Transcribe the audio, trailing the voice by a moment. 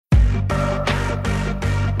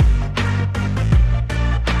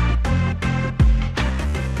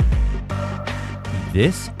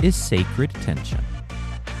This is Sacred Tension,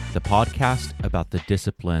 the podcast about the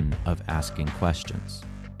discipline of asking questions.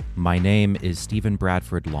 My name is Stephen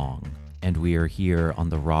Bradford Long, and we are here on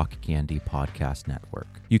the Rock Candy Podcast Network.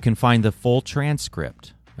 You can find the full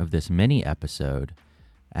transcript of this mini episode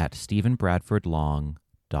at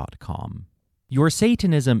stephenbradfordlong.com. Your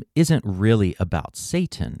Satanism isn't really about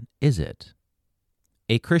Satan, is it?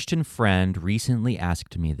 A Christian friend recently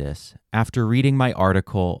asked me this after reading my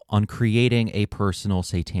article on creating a personal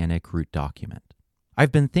satanic root document.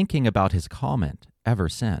 I've been thinking about his comment ever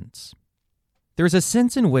since. There's a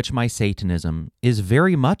sense in which my Satanism is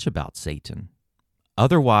very much about Satan.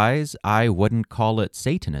 Otherwise, I wouldn't call it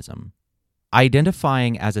Satanism.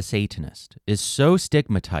 Identifying as a Satanist is so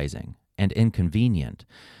stigmatizing and inconvenient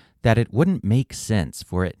that it wouldn't make sense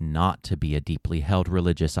for it not to be a deeply held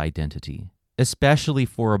religious identity, especially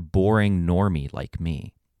for a boring normie like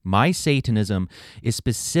me. My Satanism is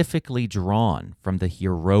specifically drawn from the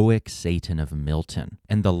heroic Satan of Milton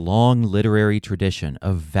and the long literary tradition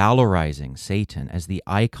of valorizing Satan as the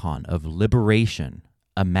icon of liberation,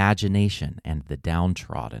 imagination, and the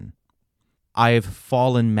downtrodden. I've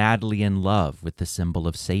fallen madly in love with the symbol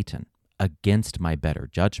of Satan against my better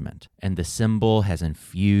judgment, and the symbol has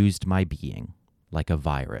infused my being like a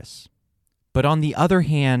virus. But on the other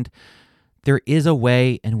hand, there is a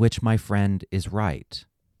way in which my friend is right.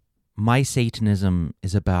 My Satanism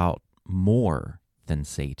is about more than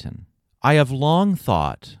Satan. I have long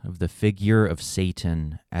thought of the figure of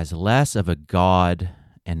Satan as less of a god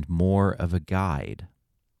and more of a guide.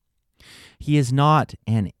 He is not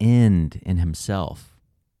an end in himself,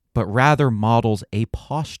 but rather models a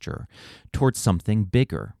posture towards something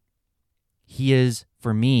bigger. He is,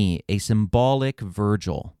 for me, a symbolic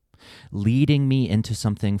Virgil, leading me into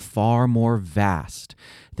something far more vast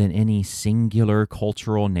than any singular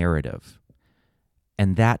cultural narrative.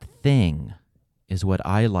 And that thing is what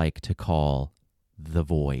I like to call the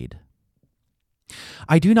void.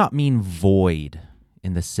 I do not mean void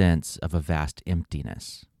in the sense of a vast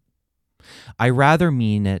emptiness. I rather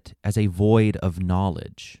mean it as a void of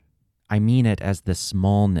knowledge. I mean it as the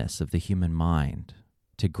smallness of the human mind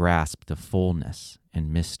to grasp the fullness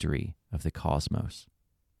and mystery of the cosmos.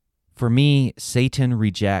 For me, Satan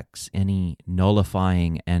rejects any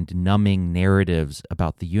nullifying and numbing narratives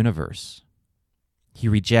about the universe. He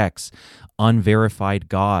rejects unverified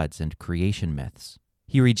gods and creation myths.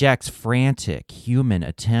 He rejects frantic human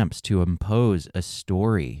attempts to impose a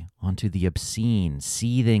story onto the obscene,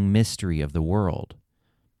 seething mystery of the world.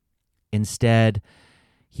 Instead,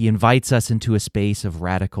 he invites us into a space of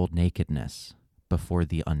radical nakedness before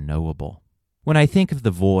the unknowable. When I think of the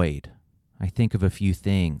void, I think of a few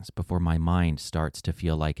things before my mind starts to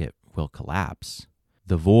feel like it will collapse.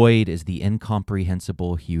 The void is the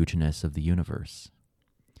incomprehensible hugeness of the universe.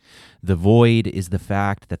 The void is the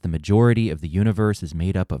fact that the majority of the universe is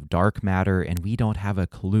made up of dark matter and we don't have a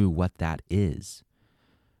clue what that is.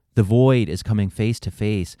 The void is coming face to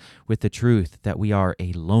face with the truth that we are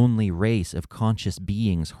a lonely race of conscious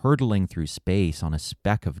beings hurtling through space on a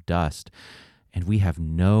speck of dust, and we have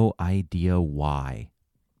no idea why.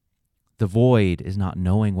 The void is not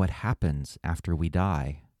knowing what happens after we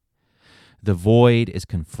die. The void is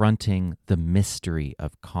confronting the mystery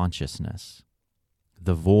of consciousness.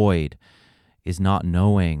 The void is not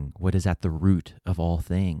knowing what is at the root of all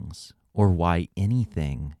things, or why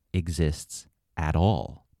anything exists at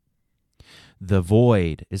all. The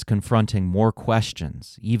void is confronting more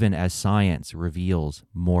questions, even as science reveals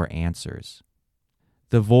more answers.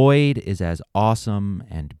 The void is as awesome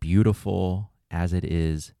and beautiful as it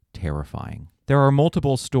is terrifying. There are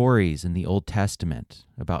multiple stories in the Old Testament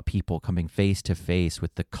about people coming face to face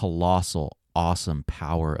with the colossal, awesome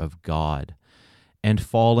power of God and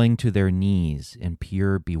falling to their knees in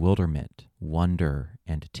pure bewilderment, wonder,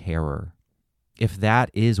 and terror. If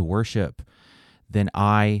that is worship, then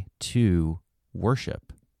I, too,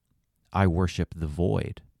 worship. I worship the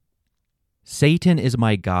void. Satan is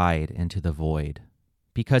my guide into the void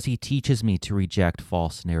because he teaches me to reject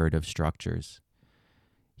false narrative structures.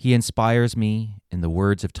 He inspires me, in the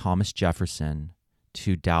words of Thomas Jefferson,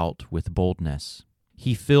 to doubt with boldness.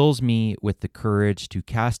 He fills me with the courage to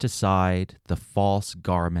cast aside the false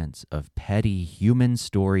garments of petty human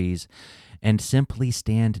stories and simply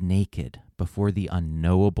stand naked before the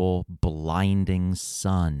unknowable, blinding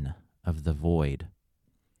sun of the void.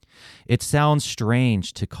 It sounds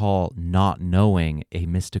strange to call not knowing a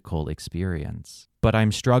mystical experience, but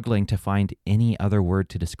I'm struggling to find any other word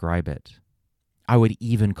to describe it. I would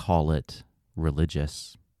even call it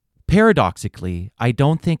religious. Paradoxically, I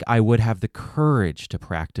don't think I would have the courage to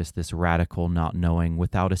practice this radical not knowing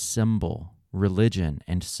without a symbol religion,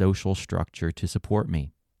 and social structure to support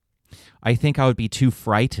me. I think I would be too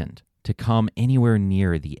frightened to come anywhere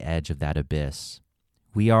near the edge of that abyss.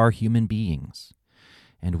 We are human beings,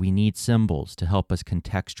 and we need symbols to help us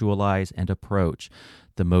contextualize and approach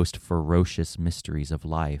the most ferocious mysteries of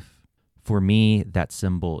life. For me, that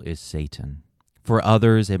symbol is Satan. For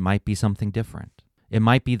others, it might be something different. It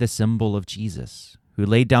might be the symbol of Jesus, who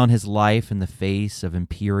laid down his life in the face of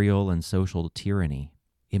imperial and social tyranny.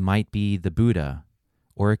 It might be the Buddha,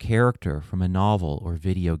 or a character from a novel or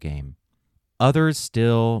video game. Others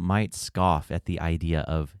still might scoff at the idea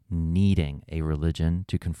of needing a religion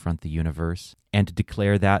to confront the universe and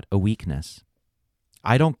declare that a weakness.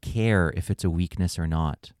 I don't care if it's a weakness or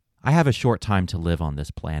not. I have a short time to live on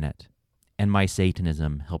this planet, and my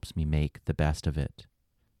Satanism helps me make the best of it.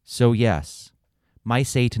 So yes, my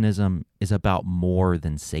Satanism is about more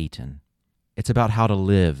than Satan. It's about how to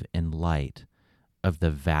live in light of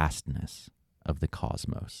the vastness of the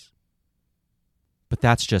cosmos. But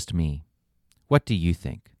that's just me. What do you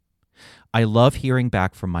think? I love hearing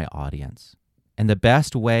back from my audience, and the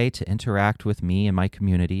best way to interact with me and my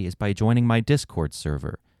community is by joining my Discord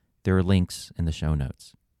server. There are links in the show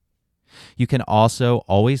notes. You can also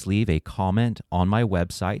always leave a comment on my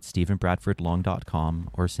website, stephenbradfordlong.com,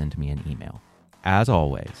 or send me an email. As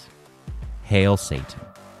always, hail Satan,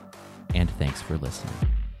 and thanks for listening.